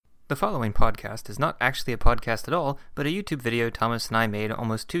The following podcast is not actually a podcast at all, but a YouTube video Thomas and I made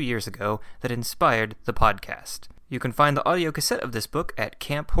almost 2 years ago that inspired the podcast. You can find the audio cassette of this book at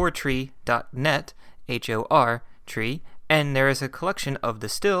camphortree.net, H-O-R, tree, and there is a collection of the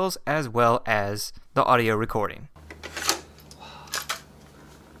stills as well as the audio recording.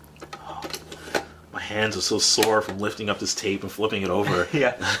 My hands are so sore from lifting up this tape and flipping it over.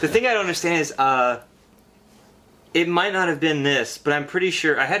 Yeah. The thing I don't understand is, it might not have been this, but I'm pretty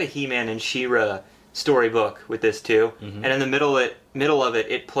sure I had a He-Man and She-Ra storybook with this too, and in the middle of it,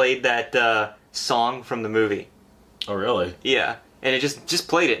 it played that song from the movie. Oh, really? Yeah, and it just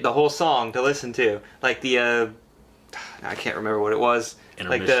played it, the whole song to listen to, like the I can't remember what it was,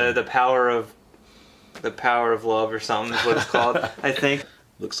 like the power of love or something is what it's called. I think.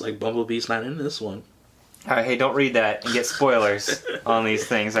 Looks like Bumblebee's not in this one. All right, hey, don't read that and get spoilers on these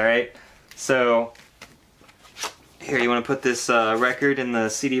things. All right, so. Here, you want to put this record in the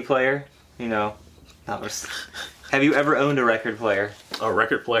CD player? You know, have you ever owned a record player? A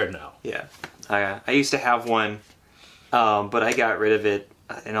record player? No. Yeah. I used to have one, but I got rid of it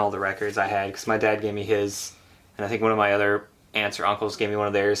in all the records I had because my dad gave me his, and I think one of my other aunts or uncles gave me one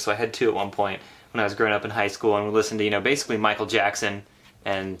of theirs, so I had two at one point when I was growing up in high school, and we listened to, basically Michael Jackson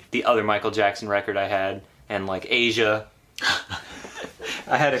and the other Michael Jackson record I had, and like Asia.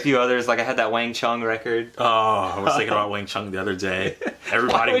 I had a few others, like I had that Wang Chung record. Oh, I was thinking about Wang Chung the other day.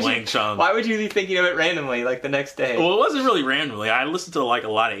 Everybody Wang Chung. Why would you be thinking of it randomly, like the next day? Well, it wasn't really randomly. I listened to like a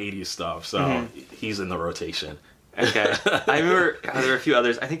lot of 80s stuff, so he's in the rotation. Okay. I remember there were a few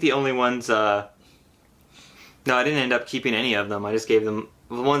others. I think the only ones... No, I didn't end up keeping any of them. I just gave them...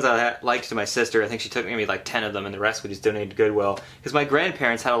 The ones I liked to my sister, I think she took maybe like 10 of them, and the rest we just donated to Goodwill. Because my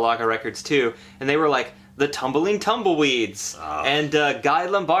grandparents had a lot of records too, and they were like... The Tumbling Tumbleweeds and Guy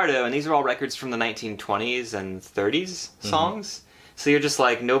Lombardo, and these are all records from the 1920s and 30s songs. So you're just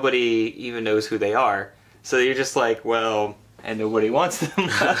like, nobody even knows who they are. So you're just like, well, and nobody wants them.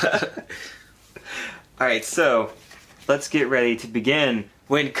 Alright, so let's get ready to begin.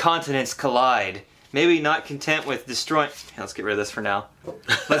 When continents collide. Maybe not content with destroying... Let's get rid of this for now.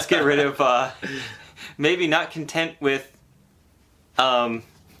 Let's get rid of... maybe not content with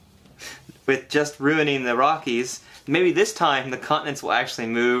just ruining the Rockies, maybe this time the continents will actually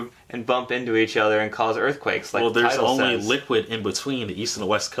move and bump into each other and cause earthquakes. Like there's only liquid in between the east and the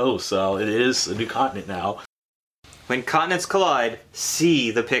west coast, so it is a new continent now. When continents collide, see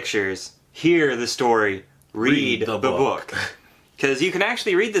the pictures, hear the story, read the book. Because you can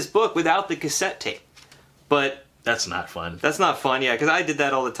actually read this book without the cassette tape. But that's not fun. That's not fun, yeah, because I did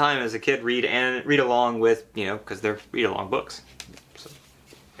that all the time as a kid, read along with, because they're read-along books.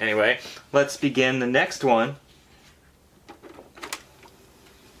 Anyway, let's begin the next one.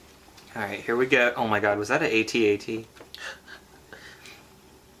 Alright, here we go. Oh my god, was that an AT-AT?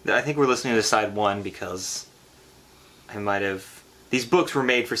 I think we're listening to side one because I might have... These books were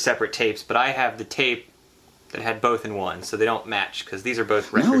made for separate tapes, but I have the tape that had both in one, so they don't match, because these are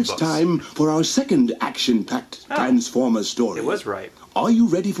both record books. Now it's time for our second action-packed Transformers story. It was right. Are you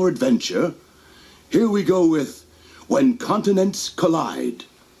ready for adventure? Here we go with When Continents Collide.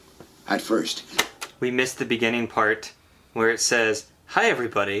 At first, we missed the beginning part where it says, "Hi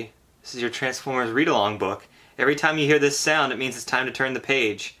everybody, this is your Transformers read-along book. Every time you hear this sound, it means it's time to turn the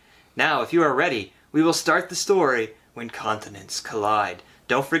page. Now, if you are ready, we will start the story when continents collide.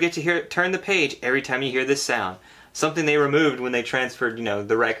 Don't forget to turn the page every time you hear this sound." Something they removed when they transferred,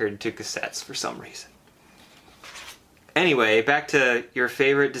 the record to cassettes for some reason. Anyway, back to your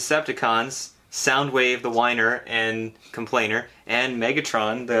favorite Decepticons. Soundwave, the whiner and complainer, and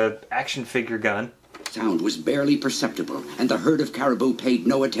Megatron, the action figure gun. Sound was barely perceptible, and the herd of caribou paid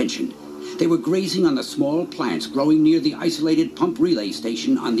no attention. They were grazing on the small plants growing near the isolated pump relay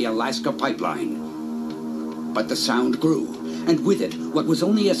station on the Alaska pipeline. But the sound grew, and with it, what was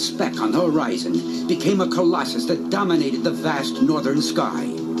only a speck on the horizon became a colossus that dominated the vast northern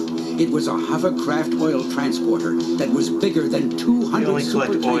sky. It was a hovercraft oil transporter that was bigger than 200 They only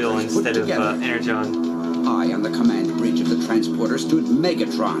collect oil instead of Energon. High on the command bridge of the transporter stood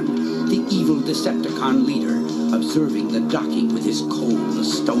Megatron, the evil Decepticon leader, observing the docking with his cold,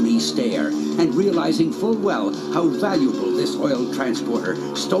 stony stare and realizing full well how valuable this oil transporter,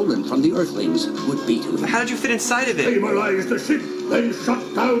 stolen from the Earthlings, would be to him. How did you fit inside of it? Demolize the ship, then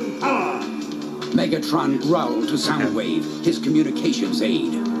shut down power! Megatron growled to Soundwave, his communications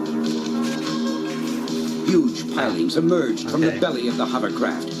aide. Huge pilings emerged from the belly of the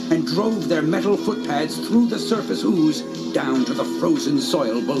hovercraft and drove their metal footpads through the surface ooze down to the frozen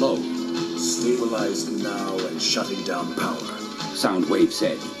soil below. Stabilize them now and shutting down power, Soundwave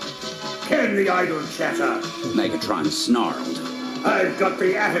said. Can the idle chatter? Megatron snarled. I've got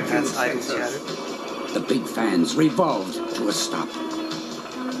the attitude That's idle sensors. chatter. The big fans revolved to a stop.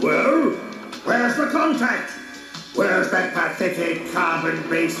 Well, where's the contact? Where's that pathetic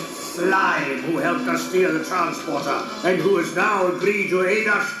carbon-based slime who helped us steal the transporter and who has now agreed to aid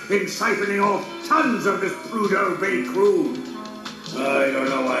us in siphoning off tons of this Pluto Bay crude? I don't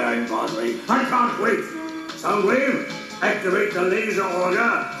know why I'm bothering. I can't wait. Soundwave, activate the laser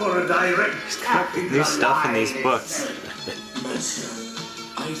order for a direct tap into New stuff in these live. books. Master,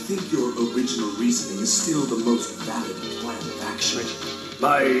 I think your original reasoning is still the most valid plan of action.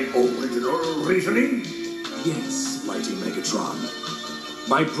 My original reasoning? Yes, mighty Megatron.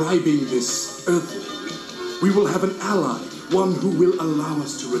 By bribing this Earthling, we will have an ally, one who will allow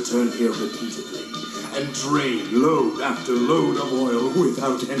us to return here repeatedly and drain load after load of oil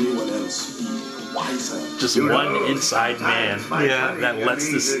without anyone else being wiser. Just You one know, inside man sometimes my Yeah, buddy that lets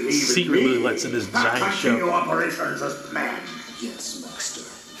believes this that even secretly me lets in his are giant continue show. operations as planned. Yes, Master.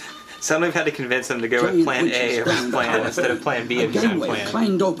 Soundwave had to convince him to go with Giant plan A witches of his down the plan corridor. instead of plan B A of his own gangway plan.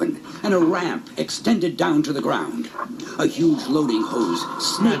 clanged open, and a ramp extended down to the ground. A huge loading hose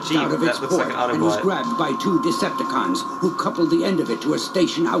snaked Jeep, out of that its looks like port an and was Autobot. grabbed by two Decepticons, who coupled the end of it to a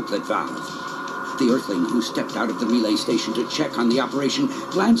station outlet valve. The Earthling, who stepped out of the relay station to check on the operation,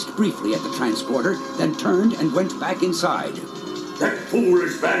 glanced briefly at the transporter, then turned and went back inside. That fool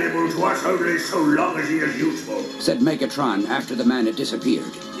is valuable to us only so long as he is useful. Said Megatron after the man had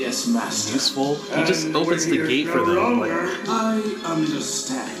disappeared. Yes, Master. Useful. He just And opens when he the is gate no for them. longer, I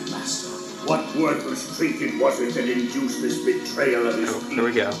understand, Master. what worthless treating was it that induced this betrayal of his Here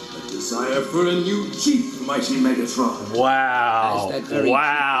we people? go. A desire for a new Jeep, mighty Megatron. Wow. As that very Jeep was being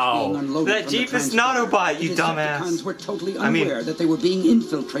Wow. unloaded That from the Jeep is an transporter, Autobot, you the dumbass. Decepticons were totally I mean- unaware that they were being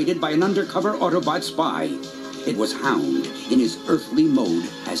infiltrated by an undercover Autobot spy. It was Hound in his earthly mode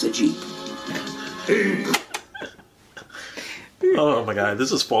as a Jeep. Oh my god,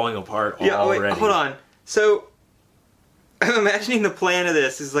 this is falling apart Yeah, oh, already. wait, hold on. So, I'm imagining the plan of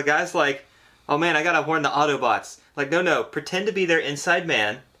this is the guy's like, oh man, I gotta warn the Autobots. Like, no, pretend to be their inside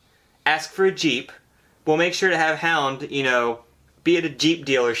man, ask for a Jeep, we'll make sure to have Hound, be at a Jeep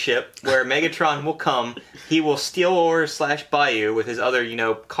dealership where Megatron will come, he will steal or / buy you with his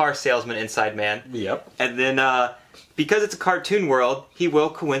other, car salesman inside man. Yep. And then, because it's a cartoon world, he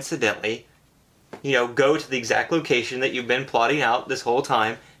will coincidentally, go to the exact location that you've been plotting out this whole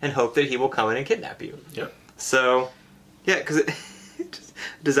time and hope that he will come in and kidnap you. Yep. So, yeah, because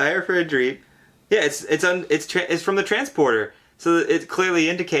desire for a Jeep. Yeah, it's from the transporter, so it clearly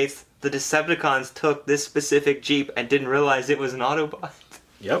indicates the Decepticons took this specific Jeep and didn't realize it was an Autobot.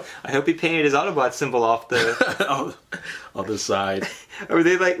 Yep. I hope he painted his Autobot symbol off the. On the side. Or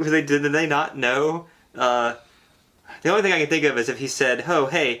did they not know? The only thing I can think of is if he said, "Oh,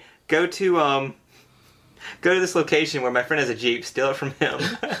 hey, go to this location where my friend has a Jeep, steal it from him."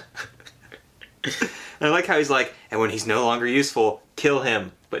 And I like how he's like, and when he's no longer useful, kill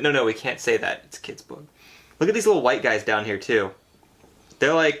him. But no, we can't say that. It's a kid's book. Look at these little white guys down here too.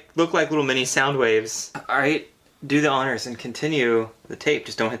 They're look like little mini sound waves. All right, do the honors and continue the tape.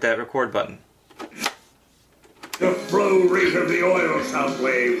 Just don't hit that record button. The flow rate of the oil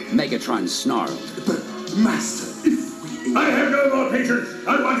Soundwave. Megatron snarled. But, Master, if we... I have no more patience.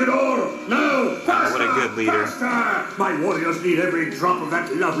 I want it all now. Faster, what a good leader. Faster. My warriors need every drop of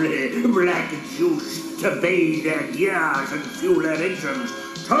that lovely black juice to bathe their gears and fuel their engines.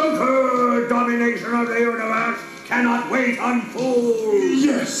 Total domination of the universe cannot wait, unfold.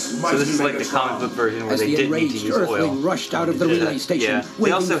 Yes, mighty So this is like the Megatron. comic book version where As they the didn't need to enraged use Earthling oil. rushed out of the Yeah. relay station, Yeah. They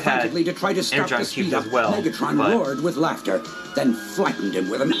waving also had frantically to try to stop Energon the speed cubes up. as well, Megatron but- roared with laughter, then flattened him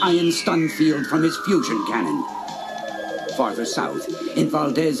with an ion stun field from his fusion cannon. Farther south, in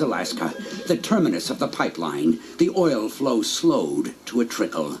Valdez, Alaska, the terminus of the pipeline, the oil flow slowed to a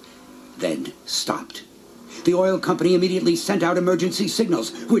trickle, then stopped. The oil company immediately sent out emergency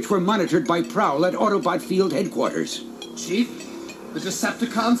signals, which were monitored by Prowl at Autobot Field headquarters. Chief, the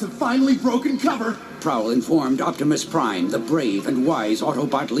Decepticons have finally broken cover. Prowl informed Optimus Prime, the brave and wise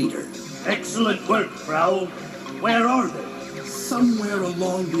Autobot leader. Excellent work, Prowl. Where are they? Somewhere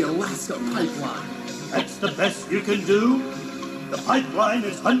along the Alaska pipeline. That's the best you can do? The pipeline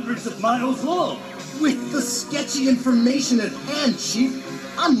is hundreds of miles long. With the sketchy information at hand, Chief,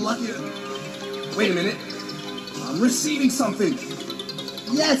 I'm lucky to... Wait a minute. I'm receiving something.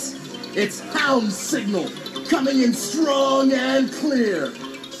 Yes, it's Hound's signal, coming in strong and clear.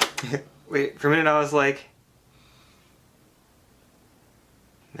 Wait, for a minute I was like,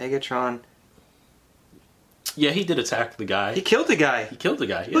 Megatron. Yeah, he did attack the guy. He killed the guy. He killed the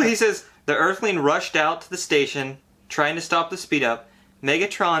guy. Yeah. Look, he says, the Earthling rushed out to the station, trying to stop the speed up.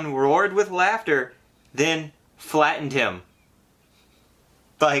 Megatron roared with laughter, then flattened him.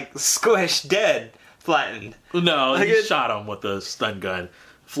 like squished, dead, flattened. No, Like he it- shot him with a stun gun.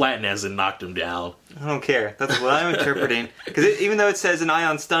 Flattened as in knocked him down. I don't care. That's what I'm interpreting. Because even though it says an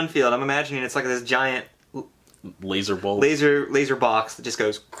ion stun field, I'm imagining it's like this giant Laser bolt. laser box that just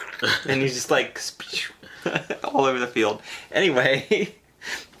goes, and he's just like all over the field. Anyway,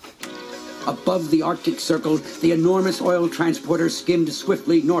 Above the Arctic Circle, the enormous oil transporter skimmed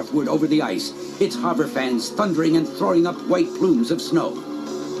swiftly northward over the ice, its hover fans thundering and throwing up white plumes of snow.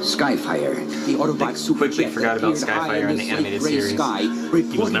 Skyfire, the Autobot quickly superjet forgot that about appeared high Skyfire in in the the animated gray series. sky, never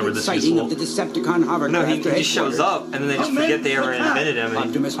reported this sighting useful. of the Decepticon hovercraft. no, he at just shows headquarters. up, and then they just forget they ever invented him, and he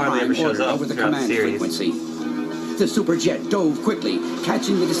Optimus hardly Prime ever shows ordered up over the throughout the command series. frequency. The superjet dove quickly,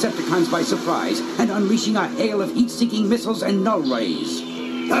 catching the Decepticons by surprise and unleashing a hail of heat-seeking missiles and null rays.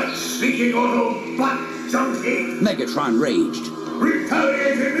 That sneaking Autobot junkie! Megatron raged.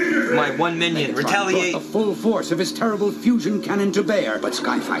 Retaliate immediately! My one minion, Megatron retaliate! brought the full force of his terrible fusion cannon to bear, but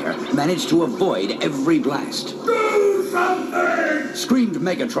Skyfire managed to avoid every blast. Do something! Screamed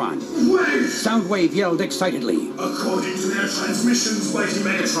Megatron. Wait! Soundwave yelled excitedly. According to their transmissions, Mighty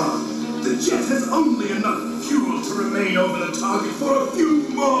Megatron, the jet has only enough fuel to remain over the target for a few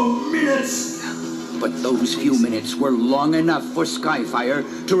more minutes. But those few minutes were long enough for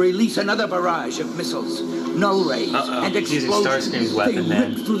Skyfire to release another barrage of missiles, null rays, and He's using explosions. Starscream's weapon, they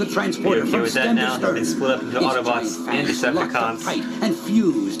man. ripped through the transporter You okay from with that stem now? to stern. They split up into Its Autobots giant and fans locked up Decepticons. tight and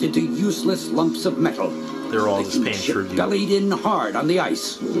fused into useless lumps of metal. They're all The just huge paying ship tribute. bellied in hard on the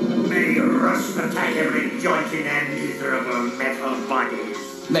ice. May rust attack every joint in their miserable metal bodies.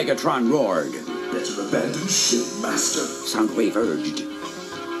 Megatron roared. Better abandon ship, Master. Soundwave urged.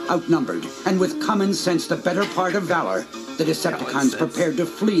 Outnumbered, and with common sense the better part of valor, the Decepticons prepared to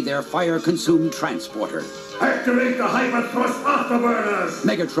flee their fire-consumed transporter. Activate the hyperthrust afterburners!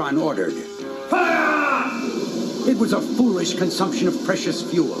 Megatron ordered. Fire! It was a foolish consumption of precious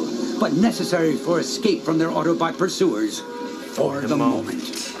fuel, but necessary for escape from their Autobot pursuers for the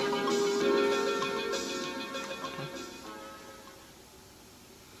moment.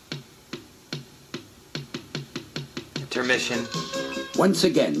 Intermission. Once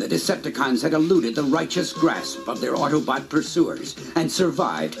again, the Decepticons had eluded the righteous grasp of their Autobot pursuers and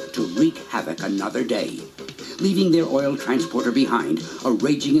survived to wreak havoc another day. Leaving their oil transporter behind, a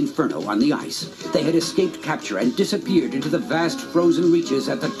raging inferno on the ice, they had escaped capture and disappeared into the vast frozen reaches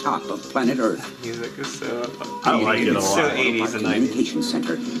at the top of planet Earth. Music is so. I like it a It's so lot. 80s and 90s. Communication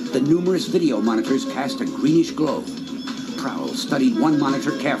center, the numerous video monitors cast a greenish glow. Prowl studied one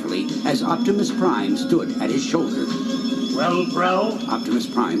monitor carefully as Optimus Prime stood at his shoulder. Well, Prowl, Optimus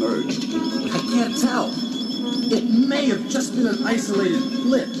Prime urged. I can't tell. It may have just been an isolated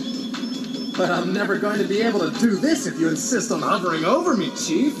blip. But I'm never going to be able to do this if you insist on hovering over me,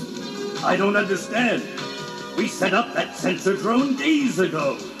 Chief. I don't understand. We set up that sensor drone days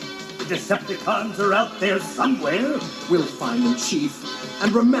ago. The Decepticons are out there somewhere. We'll find them, Chief.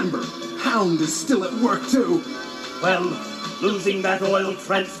 And remember, Hound is still at work, too. Well, losing that oil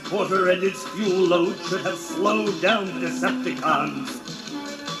transporter and its fuel load should have slowed down the Decepticons.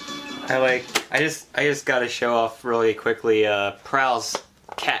 I just gotta show off really quickly Prowl's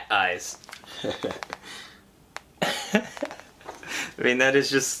cat eyes. I mean,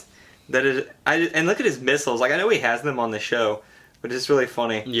 and look at his missiles. Like, I know he has them on the show, but it's really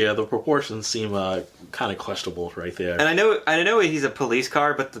funny. Yeah, the proportions seem kind of questionable right there. And I know he's a police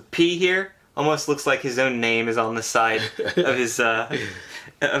car, but the P here almost looks like his own name is on the side of his own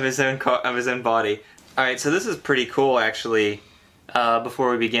body. All right, so this is pretty cool, actually.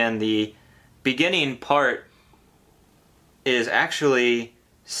 Before we begin, the beginning part is actually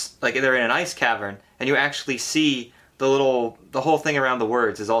like they're in an ice cavern, and you actually see the whole thing around the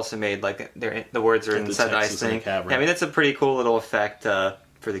words is also made like the words are Like the inside the text ice is in the thing. cavern. Yeah, I mean, that's a pretty cool little effect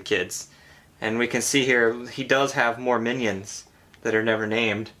for the kids. And we can see here he does have more minions that are never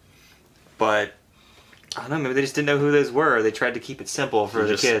named, but I don't know, maybe they just didn't know who those were. They tried to keep it simple for the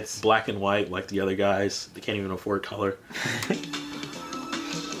Just kids. black and white like the other guys. They can't even afford color.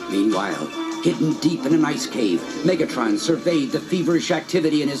 Meanwhile, hidden deep in an ice cave, Megatron surveyed the feverish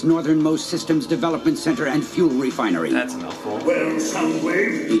activity in his northernmost systems development center and fuel refinery. That's a mouthful. Well,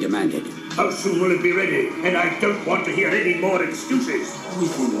 Soundwave, He demanded. how soon will it be ready? And I don't want to hear any more excuses.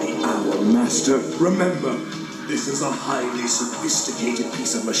 Within the hour, Master. Remember, this is a highly sophisticated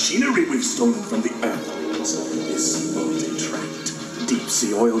piece of machinery we've stolen from the Earthlings. This multi-tracked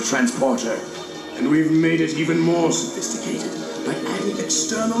deep-sea oil transporter. And we've made it even more sophisticated by adding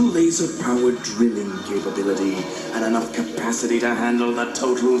external laser-powered drilling capability and enough capacity to handle the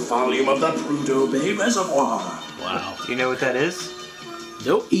total volume of the Prudhoe Bay Reservoir. Wow. Do you know what that is?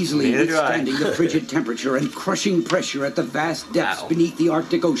 Nope. Easily Neither do I. withstanding the frigid temperature and crushing pressure at the vast depths Wow. beneath the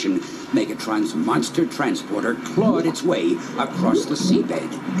Arctic Ocean, Megatron's monster transporter clawed its way across the seabed.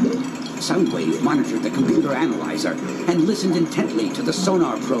 Soundwave monitored the computer analyzer and listened intently to the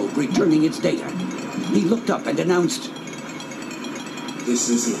sonar probe returning its data. He looked up and announced, This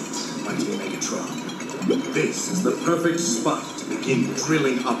is it, mighty Megatron. This is the perfect spot to begin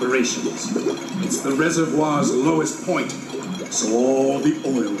drilling operations. It's the reservoir's lowest point, so all the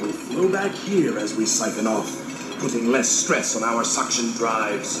oil will flow back here as we siphon off, putting less stress on our suction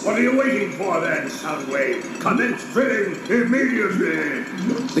drives. What are you waiting for then, Soundwave? Commence drilling immediately!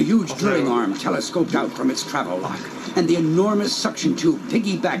 the huge drilling arm telescoped out from its travel lock, and the enormous suction tube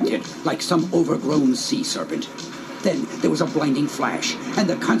piggybacked it like some overgrown sea serpent. Then there was a blinding flash, and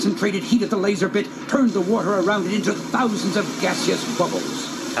the concentrated heat of the laser bit turned the water around it into thousands of gaseous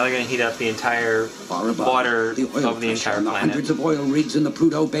bubbles. How are they going to heat up the entire Far above, water the oil of the pressure entire on the planet? hundreds of oil rigs in the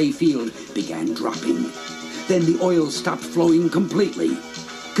Prudhoe Bay field began dropping. Then the oil stopped flowing completely.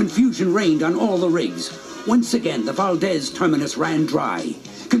 Confusion reigned on all the rigs. Once again, the Valdez terminus ran dry.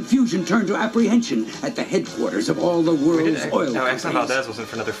 Confusion turned to apprehension at the headquarters of all the world's oil No, Exxon companies. Valdez wasn't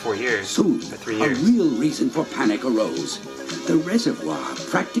for another 4 years. Soon, For 3 a years. real reason for panic arose. The reservoir,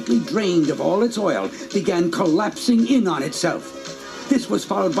 practically drained of all its oil, began collapsing in on itself. This was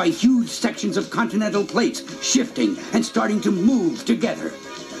followed by huge sections of continental plates shifting and starting to move together.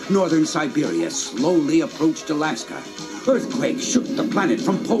 Northern Siberia slowly approached Alaska. Earthquakes shook the planet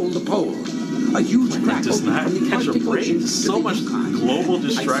from pole to pole. A huge crack does opened not from the catch a Arctic break. Ocean to So the much Yukon. global Icy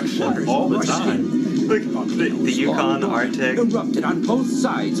destruction waters all the rushed time. in. Look, the Volcanoes Yukon, the long Arctic. erupted on both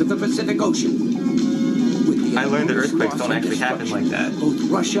sides of the Pacific Ocean. With the I learned that enormous earthquakes loss don't and actually happen like destruction, that. Both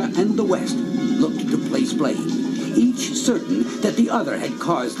Russia and the West looked to place blame, each certain that the other had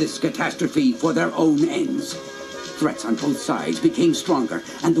caused this catastrophe for their own ends. Threats on both sides became stronger,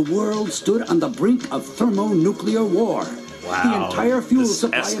 and the world stood on the brink of thermonuclear war. Wow, The entire fuel this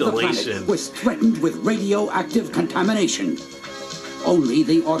supply of the planet escalation. was threatened with radioactive contamination. Only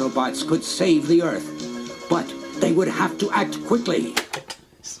the Autobots could save the Earth, but they would have to act quickly.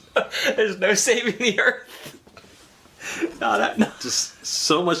 There's no saving the Earth. No. Just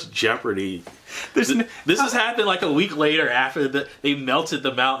so much jeopardy. There's no, This has happened like a week later after they melted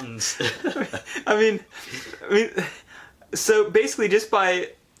the mountains. I mean, so basically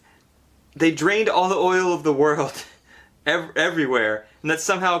they drained all the oil of the world everywhere, and that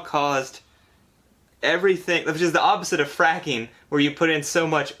somehow caused everything, which is the opposite of fracking, where you put in so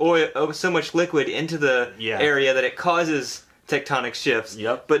much oil, so much liquid into the Yeah. area that it causes tectonic shifts.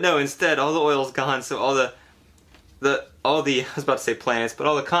 Yep. But no, instead all the oil's gone, so all the I was about to say planets, but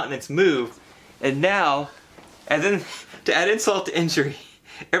all the continents move, and then to add insult to injury,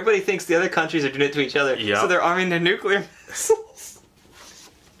 everybody thinks the other countries are doing it to each other, Yep. so they're arming their nuclear missiles.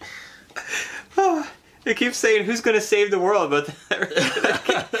 They keep saying, who's going to save the world? But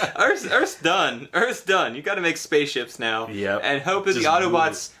Earth's done. Earth's done. You got to make spaceships now. Yep. And hope that the Just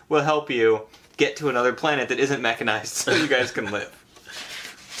Autobots will help you get to another planet that isn't mechanized so you guys can live.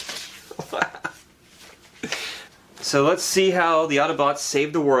 So let's see how the Autobots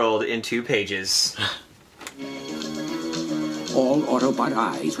save the world in 2 pages. All Autobot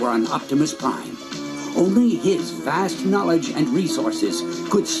eyes were on Optimus Prime. Only his vast knowledge and resources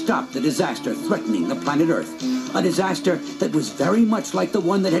could stop the disaster threatening the planet Earth. A disaster that was very much like the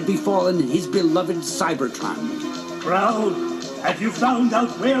one that had befallen his beloved Cybertron. Prowl, have you found out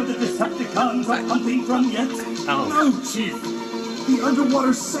where the Decepticons are hunting from yet? No, Chief. The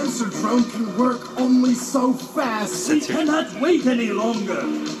underwater sensor drone can work only so fast. We cannot wait any longer.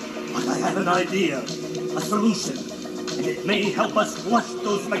 But I have an idea, a solution, and it may help us flush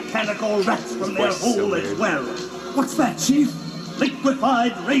those mechanical rats from their voice is so hole as weird. well. What's that, Chief?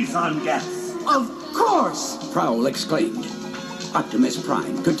 Liquefied Raison gas. Of course! Prowl exclaimed. Optimus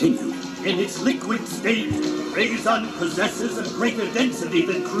Prime continued. In its liquid state, Raison possesses a greater density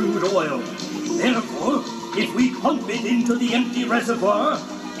than crude oil. Therefore, if we pump it into the empty reservoir,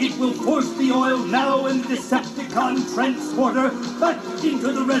 it will force the oil now in the Decepticon transporter back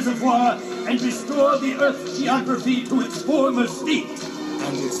into the reservoir and restore the Earth's geography to its former state.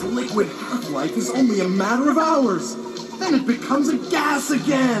 And its liquid half-life is only a matter of hours. Then it becomes a gas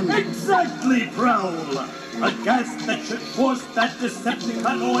again. Exactly, Prowl! A gas that should force that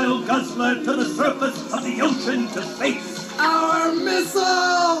Decepticon oil guzzler to the surface of the ocean to face. Our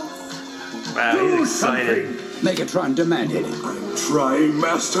missiles! Wow, Do he's excited. something. Megatron demanded. I'm trying,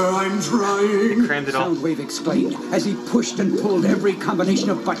 Master, I'm trying. Crammed it all. Soundwave exclaimed as he pushed and pulled every combination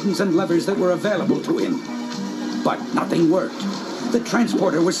of buttons and levers that were available to him. But nothing worked. The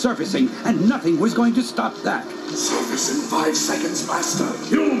transporter was surfacing, and nothing was going to stop that. Surface in 5 seconds, Master.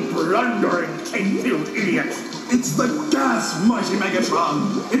 You blundering, cake-filled idiot! It's the gas, mighty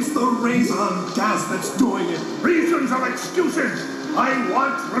Megatron. It's the Raison gas that's doing it. Reasons are excuses! I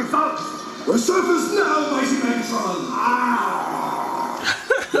want results! The surface now, mighty Megatron.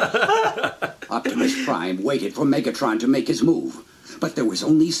 Optimus Prime waited for Megatron to make his move, but there was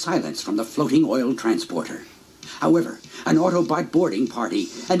only silence from the floating oil transporter. However, an Autobot boarding party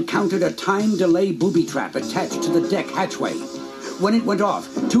encountered a time delay booby trap attached to the deck hatchway. When it went off,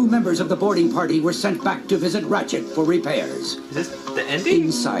 2 members of the boarding party were sent back to visit Ratchet for repairs. Is this the ending?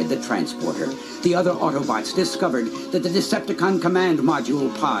 Inside the transporter, the other Autobots discovered that the Decepticon command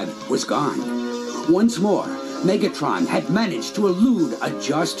module pod was gone. Once more, Megatron had managed to elude a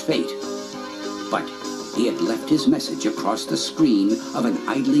just fate. But he had left his message across the screen of an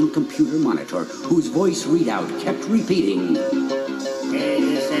idling computer monitor whose voice readout kept repeating, A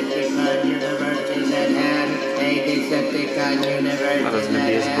Decepticon universe is at hand. A Decepticon universe That was is gonna be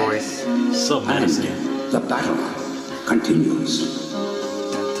at his hand. voice. So menacing. and the battle continues.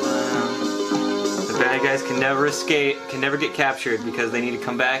 The bad guys can never escape, can never get captured because they need to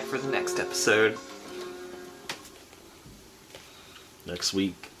come back for the next episode. Next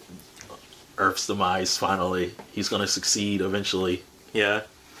week, Earth's demise, finally. He's going to succeed eventually. Yeah,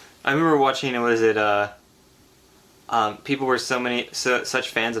 I remember watching. Was it? People were such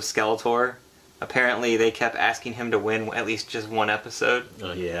fans of Skeletor. Apparently, they kept asking him to win at least just one episode.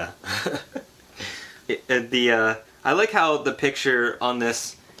 Oh, yeah. I like how the picture on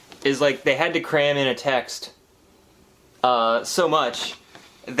this is like they had to cram in a text so much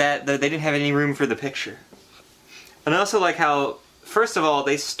that they didn't have any room for the picture. And I also like how, first of all,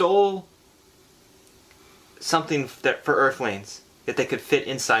 they stole something that for Earthlings that they could fit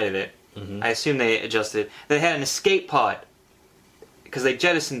inside of it. I assume they adjusted it. They had an escape pod because they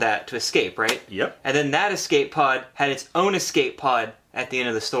jettisoned that to escape, right? Yep. And then that escape pod had its own escape pod at the end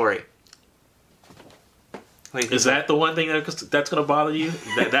of the story. What do you think Is that the one thing that's going to bother you?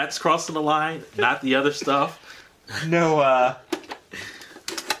 That's crossing the line, not the other stuff? No,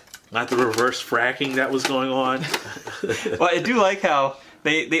 Not the reverse fracking that was going on? well, I do like how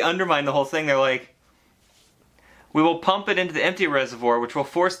they undermine the whole thing. They're like, we will pump it into the empty reservoir, which will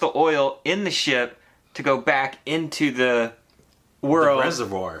force the oil in the ship to go back into the world. The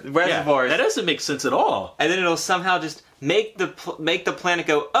reservoir. Reservoirs. Yeah, that doesn't make sense at all. And then it'll somehow just make the planet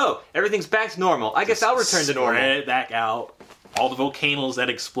go, oh, everything's back to normal. I guess I'll return to normal. Spread it back out. All the volcanoes that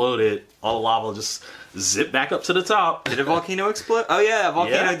exploded, all the lava will just zip back up to the top. Did a volcano explode? Oh yeah, a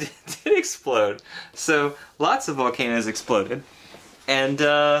volcano did explode. So lots of volcanoes exploded. And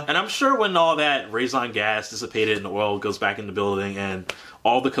I'm sure when all that Raison gas dissipated and the oil goes back in the building and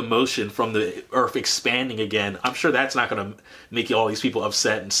all the commotion from the Earth expanding again, I'm sure that's not going to make all these people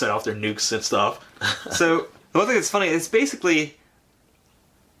upset and set off their nukes and stuff. so the one thing that's funny, it's basically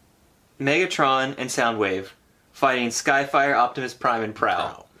Megatron and Soundwave fighting Skyfire, Optimus Prime, and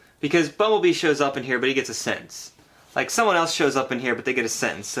Prowl. Because Bumblebee shows up in here, but he gets a sentence. Like, someone else shows up in here, but they get a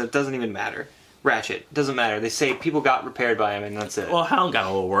sentence, so it doesn't even matter. Ratchet, doesn't matter. They say people got repaired by him, and that's it. Well, Hound got a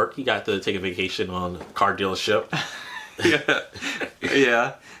little work. He got to take a vacation on a car dealership.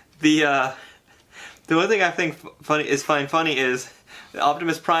 yeah. The one thing I think funny is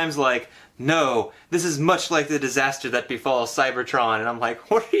Optimus Prime's like, no, this is much like the disaster that befalls Cybertron. And I'm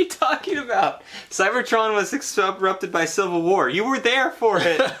like, what are you talking about? Cybertron was erupted by Civil War. You were there for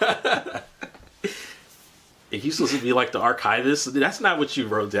it. He's supposed to be like the archivist. That's not what you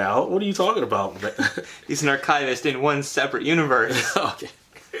wrote down. What are you talking about? He's an archivist in one separate universe. Okay.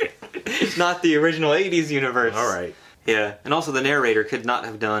 Not the original 80s universe. All right. Yeah, and also the narrator could not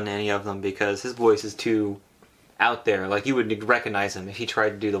have done any of them because his voice is too out there. Like, you would recognize him if he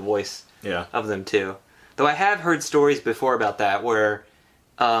tried to do the voice of them too. Though I have heard stories before about that where,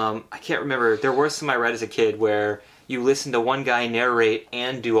 I can't remember, there were some I read as a kid where you listen to one guy narrate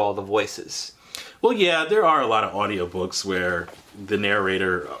and do all the voices. Well, yeah, there are a lot of audiobooks where the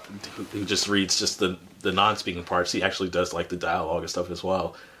narrator, who just reads just the non-speaking parts, he actually does like the dialogue and stuff as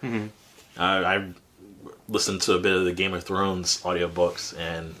well. Mm-hmm. I listened to a bit of the Game of Thrones audiobooks,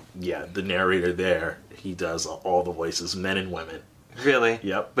 and yeah, the narrator there, he does all the voices, men and women. Really?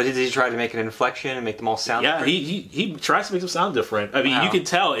 Yep. But did he try to make an inflection and make them all sound different? different? he tries to make them sound different. I mean, you can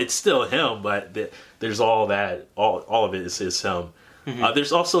tell it's still him, but there's all that, all of it is him. Mm-hmm.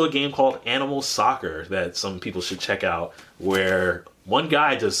 There's also a game called Animal Soccer that some people should check out, where one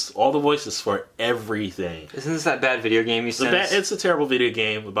guy does all the voices for everything. Isn't this that bad video game you sent us? It's a terrible video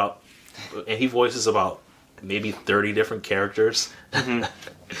game and he voices about maybe 30 different characters. Mm-hmm.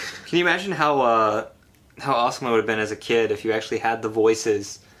 Can you imagine how how awesome it would have been as a kid if you actually had the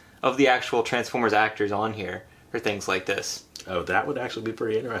voices of the actual Transformers actors on here for things like this. Oh, that would actually be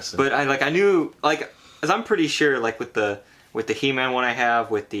pretty interesting. But I knew, like, as I'm pretty sure, like with the He-Man one I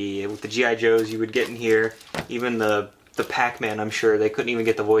have, with the G.I. Joes you would get in here, even the Pac-Man, I'm sure they couldn't even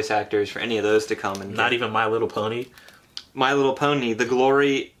get the voice actors for any of those to come. And not even My Little Pony? My Little Pony, the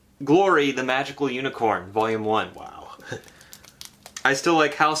Glory, the Magical Unicorn, Volume 1. Wow. I still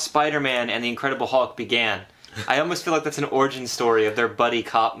like how Spider-Man and the Incredible Hulk began. I almost feel like that's an origin story of their buddy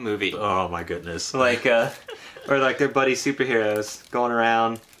cop movie. Oh my goodness. Like, or like their buddy superheroes going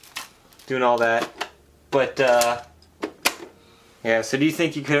around doing all that. But, yeah, so do you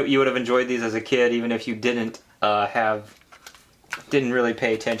think you would have enjoyed these as a kid even if you didn't really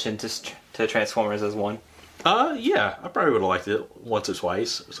pay attention to Transformers as one? Yeah, I probably would have liked it once or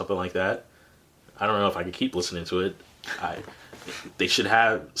twice, or something like that. I don't know if I could keep listening to it. They should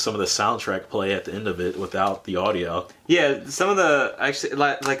have some of the soundtrack play at the end of it without the audio. Yeah, some of the, actually,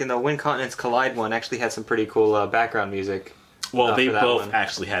 like in the When Continents Collide one, actually had some pretty cool background music. Well, they both one.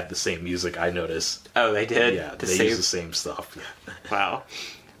 actually had the same music, I noticed. Oh, they did? Yeah, they use the same stuff. Wow.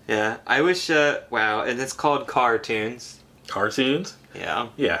 Yeah, I wish, wow, and it's called Cartoons. Cartoons? Yeah.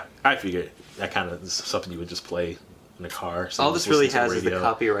 Yeah, I figured that kind of is something you would just play in a car. All this really has is the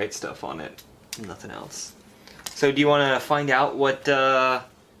copyright stuff on it. Nothing else. So do you want to find out what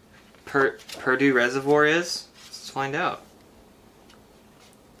Purdue Reservoir is? Let's find out.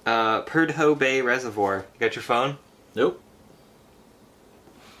 Purdue Bay Reservoir. You got your phone? Nope.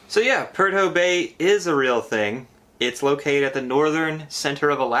 So yeah, Purdue Bay is a real thing. It's located at the northern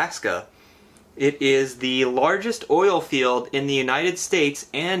center of Alaska. It is the largest oil field in the United States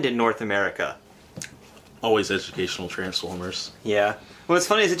and in North America. Always educational Transformers. Yeah. What's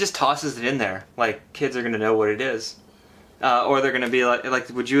funny is it just tosses it in there. Like, kids are going to know what it is. Or they're going to be like,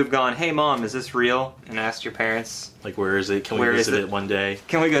 would you have gone, hey mom, is this real? And asked your parents. Like, where is it? Can we Where visit is it one day?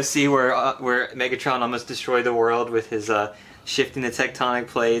 Can we go see where Megatron almost destroyed the world with his shifting the tectonic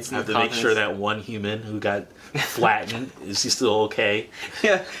plates? And Have to make sure that one human who got flattened, is he still okay?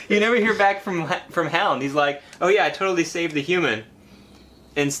 Yeah, you never hear back from Hound. He's like, oh yeah, I totally saved the human.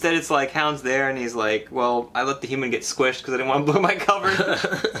 Instead, it's like Hound's there, and he's like, well, I let the human get squished because I didn't want to blow my cover.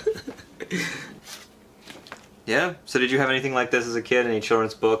 Yeah, so did you have anything like this as a kid? Any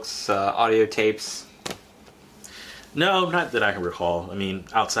children's books, audio tapes? No, not that I can recall. I mean,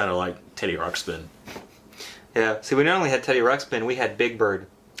 outside of, like, Teddy Ruxpin. Yeah, see, we not only had Teddy Ruxpin, we had Big Bird.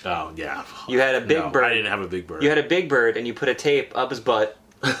 Oh, yeah. You had a Big Bird. I didn't have a Big Bird. You had a Big Bird, and you put a tape up his butt,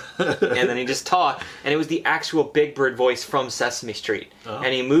 and then he just talked, and it was the actual Big Bird voice from Sesame Street. Oh.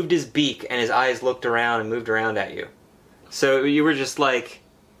 And he moved his beak, and his eyes looked around and moved around at you. So you were just like,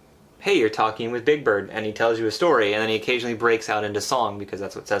 hey, you're talking with Big Bird, and he tells you a story, and then he occasionally breaks out into song, because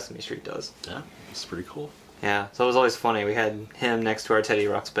that's what Sesame Street does. Yeah, it's pretty cool. Yeah, so it was always funny. We had him next to our Teddy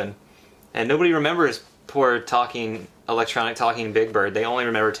Ruxpin. And nobody remembers poor electronic talking Big Bird. They only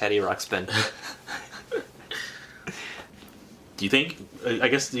remember Teddy Ruxpin. Do you think, I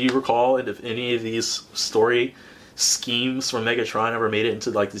guess, do you recall if any of these story schemes from Megatron ever made it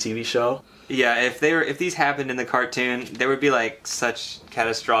into, like, the TV show? Yeah, if these happened in the cartoon, there would be, like, such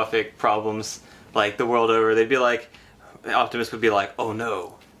catastrophic problems, like, the world over. They'd be like, Optimus would be like, oh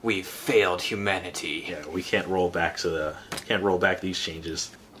no, we've failed humanity. Yeah, we can't roll back these changes.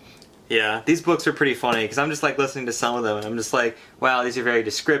 Yeah, these books are pretty funny, because I'm just, like, listening to some of them, and I'm just like, wow, these are very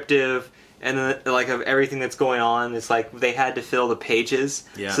descriptive. And then, like, of everything that's going on, it's like they had to fill the pages.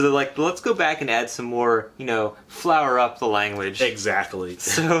 Yeah. So they're like, let's go back and add some more, flower up the language. Exactly.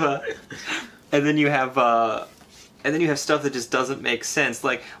 So, and then you have stuff that just doesn't make sense.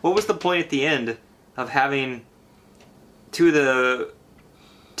 Like, what was the point at the end of having two of the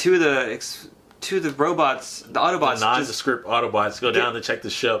robots, the Autobots, the nondescript Autobots go down to check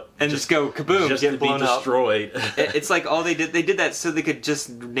the ship and just go kaboom, just get to blown be destroyed. up. It's like all they did that so they could just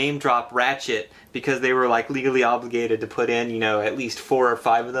name drop Ratchet because they were like legally obligated to put in, at least 4 or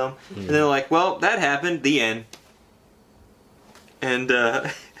 5 of them. And they're like, well, that happened, the end. And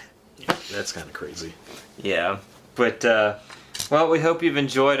that's kind of crazy. Yeah, but well, we hope you've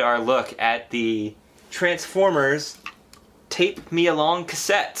enjoyed our look at the Transformers Tape Me Along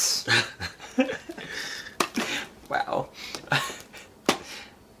cassettes. Wow.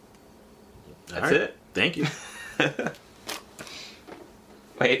 That's right. it. Thank you.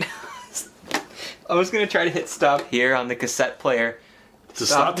 Wait. I was going to try to hit stop here on the cassette player. To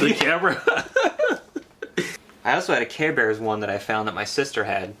stop the camera? I also had a Care Bears one that I found that my sister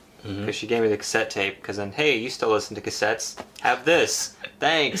had. Because she gave me the cassette tape. Because then, hey, you still listen to cassettes? Have this.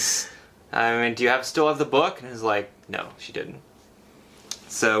 Thanks. I mean, do you still have the book? And it was like, no, she didn't.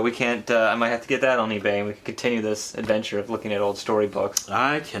 So we can't. I might have to get that on eBay, and we can continue this adventure of looking at old storybooks.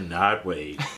 I cannot wait.